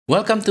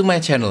Welcome to my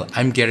channel,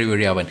 I'm Gary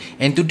Wiryawan,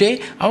 and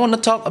today I want to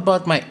talk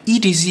about my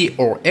EDC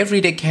or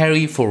everyday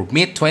carry for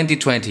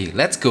mid-2020.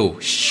 Let's go!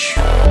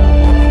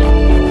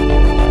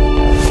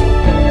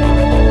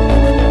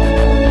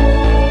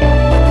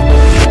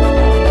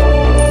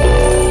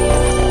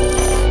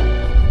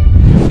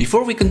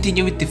 Before we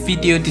continue with the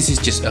video, this is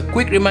just a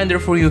quick reminder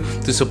for you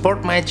to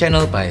support my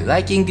channel by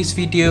liking this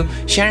video,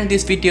 sharing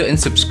this video and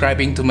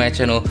subscribing to my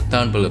channel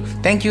down below.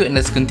 Thank you, and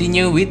let's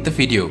continue with the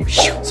video.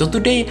 So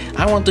today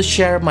I want to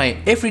share my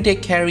everyday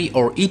carry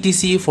or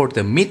EDC for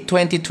the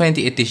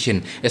mid-2020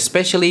 edition,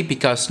 especially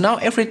because now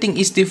everything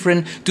is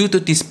different due to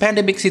this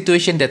pandemic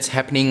situation that's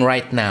happening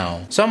right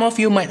now. Some of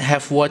you might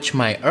have watched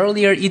my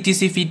earlier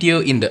EDC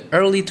video in the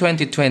early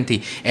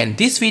 2020, and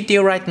this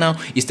video right now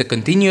is the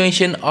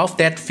continuation of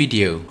that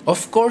video.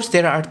 Of course,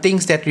 there are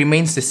things that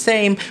remains the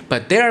same,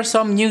 but there are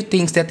some new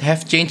things that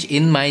have changed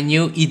in my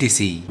new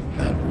EDC.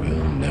 That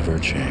will never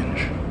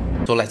change.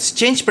 So let's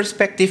change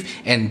perspective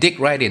and dig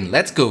right in.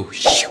 Let's go!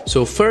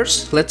 So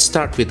first, let's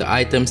start with the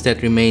items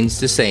that remains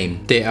the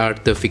same. They are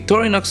the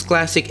Victorinox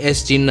Classic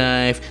SG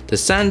knife, the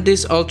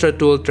Sandisk Ultra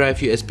Dual Drive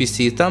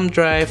USB-C thumb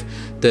drive,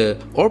 the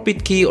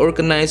Orbitkey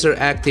Organiser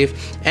Active,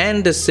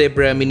 and the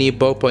Zebra Mini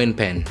Ballpoint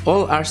pen.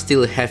 All are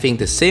still having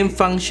the same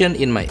function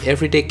in my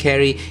everyday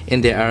carry,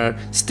 and they are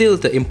still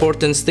the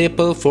important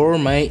staple for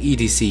my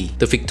EDC.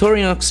 The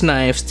Victorinox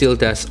knife still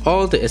does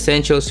all the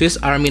essential Swiss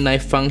Army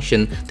knife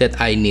function that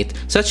I need,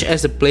 such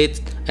as the blade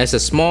as a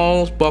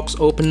small box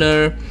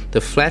opener,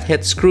 the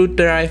flathead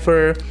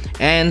screwdriver,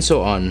 and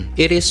so on.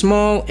 It is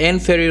small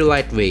and very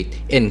lightweight,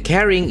 and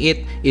carrying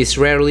it is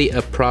rarely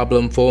a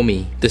problem for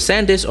me. The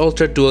Sandisk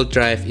Ultra Dual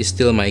Drive is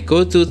still my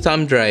go-to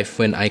thumb drive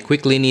when I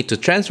quickly need to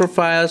transfer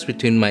files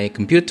between my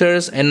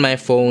computers and my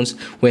phones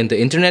when the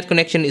internet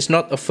connection is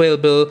not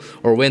available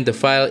or when the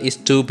file is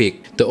too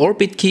big. The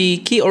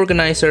Orbitkey key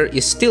organizer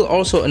is still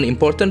also an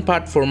important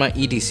part for my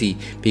EDC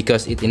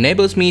because it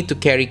enables me to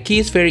carry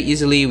keys very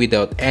easily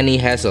without any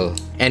hassle.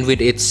 And with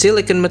its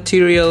silicone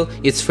material,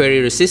 it's very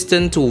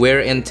resistant to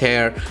wear and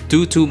tear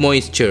due to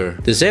moisture.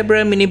 The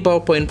Zebra Mini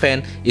Ballpoint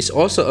pen is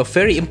also a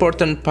very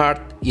important part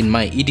in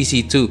my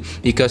EDC too,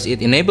 because it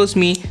enables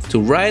me to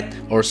write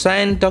or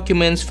sign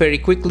documents very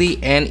quickly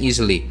and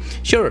easily.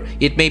 Sure,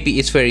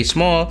 it's very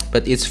small,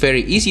 but it's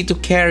very easy to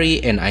carry,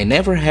 and I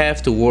never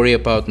have to worry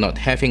about not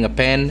having a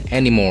pen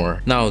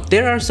anymore. Now,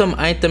 there are some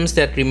items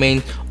that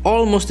remain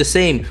almost the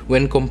same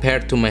when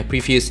compared to my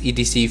previous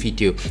EDC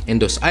video,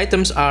 and those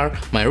items are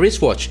my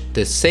wristwatch,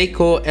 the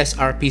Seiko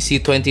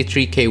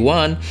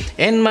SRPC23K1,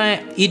 and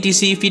my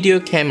EDC video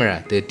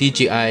camera, the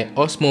DJI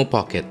Osmo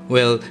Pocket.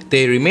 Well,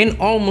 they remain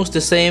almost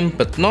the same,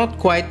 but not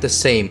quite the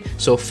same.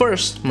 So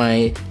first,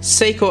 my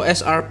Seiko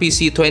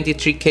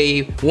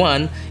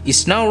SRPC23K1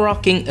 is now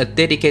rocking a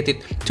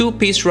dedicated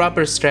two-piece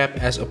rubber strap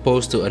as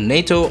opposed to a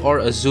NATO or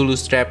a Zulu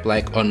strap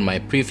like on my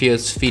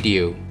previous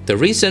video. The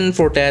reason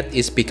for that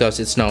is because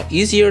it's now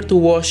easier to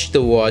wash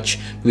the watch,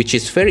 which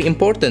is very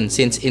important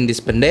since in this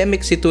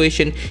pandemic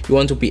situation you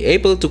want to be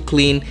able to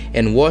clean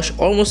and wash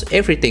almost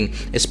everything,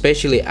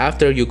 especially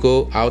after you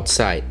go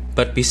outside.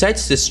 But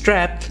besides the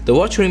strap, the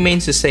watch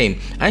remains the same.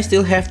 I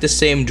still have the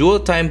same dual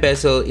time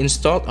bezel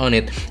installed on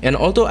it, and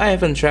although I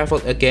haven't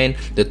traveled again,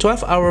 the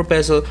 12-hour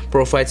bezel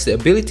provides the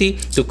ability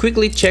to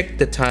quickly check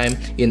the time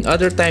in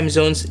other time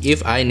zones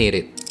if I need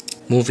it.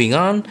 Moving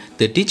on,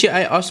 the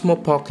DJI Osmo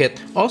Pocket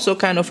also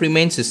kind of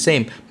remains the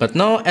same, but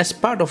now as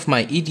part of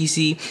my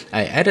EDC,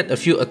 I added a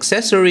few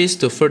accessories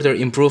to further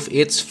improve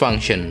its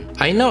function.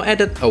 I now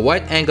added a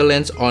wide angle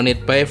lens on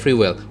it by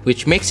Freewell,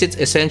 which makes it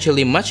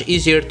essentially much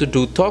easier to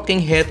do talking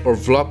head or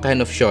vlog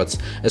kind of shots,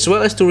 as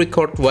well as to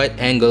record wide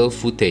angle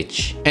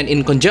footage. And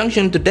in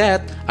conjunction to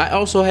that, I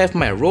also have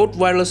my Rode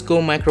Wireless Go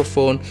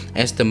microphone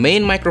as the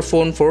main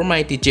microphone for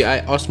my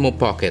DJI Osmo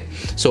Pocket.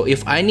 So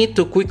if I need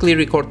to quickly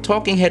record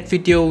talking head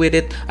video with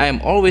it, I am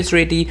always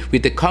ready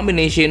with the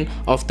combination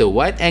of the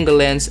wide angle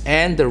lens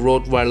and the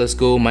Rode Wireless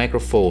Go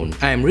microphone.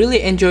 I am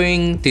really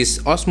enjoying this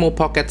Osmo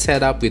Pocket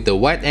setup with the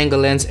wide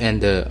angle lens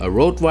and the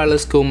Rode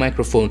Wireless Go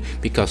microphone,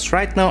 because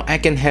right now I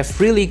can have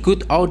really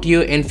good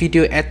audio and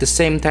video at the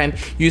same time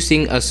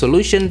using a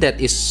solution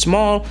that is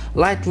small,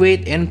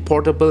 lightweight and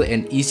portable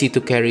and easy to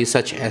carry,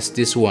 such as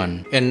this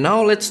one. And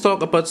now let's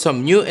talk about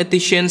some new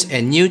additions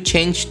and new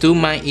change to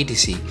my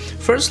EDC.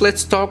 First,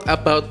 let's talk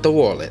about the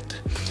wallet.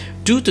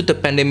 Due to the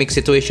pandemic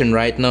situation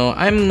right now,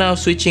 I'm now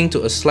switching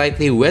to a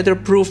slightly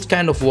weatherproof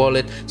kind of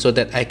wallet so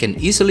that I can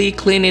easily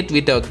clean it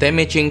without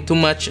damaging too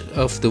much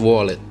of the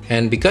wallet.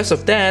 And because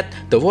of that,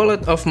 the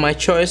wallet of my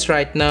choice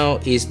right now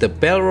is the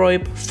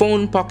Bellroy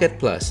Phone Pocket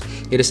Plus.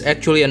 It is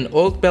actually an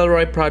old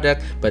Bellroy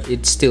product, but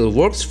it still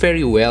works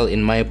very well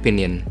in my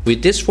opinion.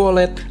 With this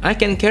wallet, I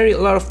can carry a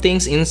lot of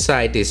things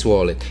inside this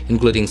wallet,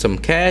 including some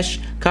cash,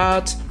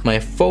 cards, my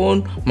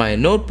phone, my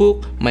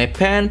notebook, my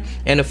pen,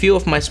 and a few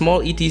of my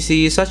small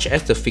EDCs such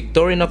as the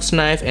Victorinox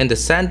knife and the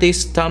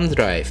Sandisk thumb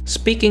drive.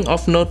 Speaking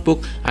of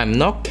notebook, I'm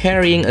now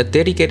carrying a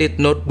dedicated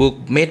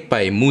notebook made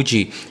by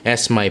Muji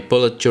as my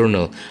bullet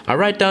journal. I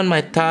write down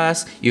my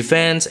tasks,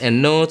 events,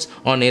 and notes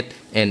on it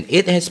and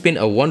it has been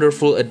a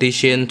wonderful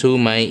addition to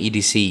my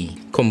EDC.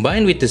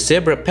 Combined with the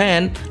zebra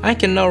pen, I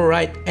can now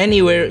write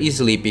anywhere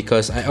easily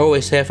because I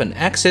always have an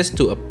access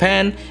to a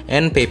pen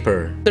and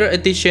paper. Another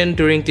addition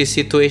during this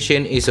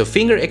situation is a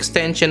finger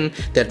extension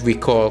that we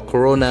call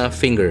Corona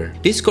Finger.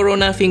 This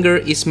Corona Finger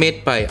is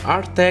made by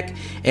Artec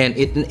and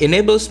it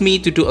enables me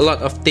to do a lot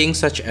of things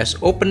such as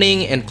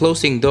opening and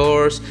closing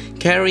doors,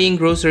 carrying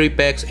grocery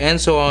bags and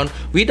so on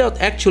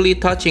without actually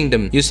touching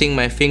them using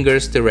my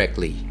fingers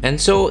directly. And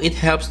so it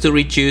helps to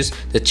reduce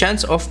the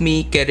chance of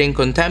me getting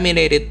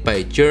contaminated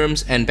by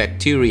germs and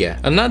bacteria.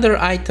 Another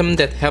item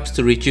that helps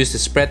to reduce the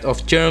spread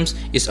of germs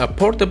is a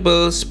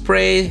portable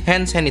spray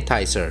hand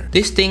sanitizer.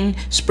 This thing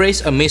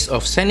sprays a mist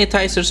of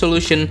sanitizer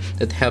solution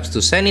that helps to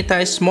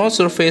sanitize small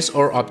surface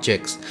or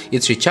objects.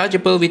 It's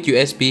rechargeable with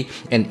USB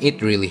and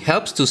it really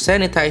helps to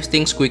sanitize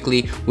things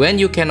quickly when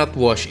you cannot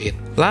wash it.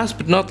 Last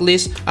but not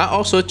least, I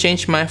also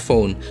changed my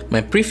phone. My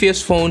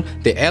previous phone,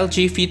 the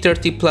LG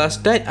V30 Plus,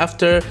 died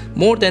after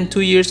more than 2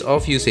 years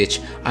of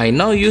usage. I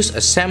now use a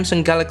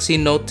Samsung Galaxy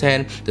Note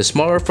 10, the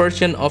smaller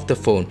version of the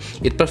phone.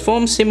 It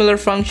performs similar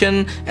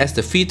function as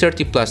the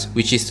V30 Plus,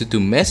 which is to do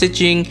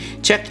messaging,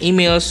 check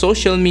emails,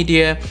 social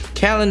media,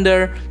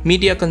 calendar,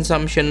 media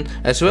consumption,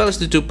 as well as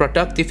to do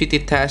productivity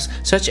tasks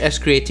such as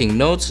creating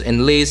notes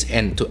and lists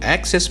and to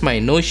access my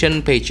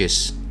Notion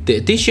pages. The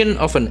addition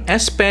of an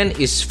S Pen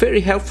is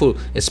very helpful,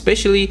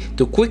 especially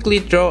to quickly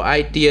draw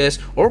ideas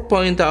or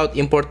point out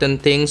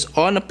important things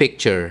on a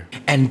picture.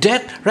 And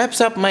that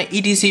wraps up my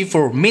EDC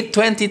for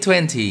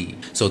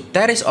mid-2020. So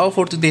that is all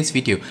for today's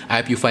video. I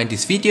hope you find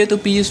this video to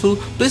be useful.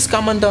 Please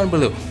comment down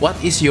below what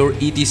is your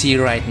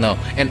EDC right now.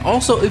 And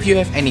also if you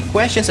have any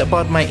questions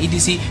about my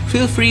EDC,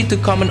 feel free to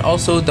comment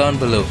also down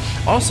below.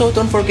 Also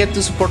don't forget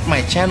to support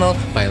my channel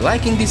by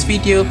liking this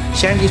video,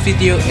 sharing this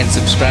video and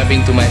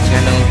subscribing to my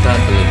channel down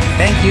below.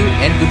 Thank you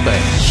and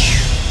goodbye.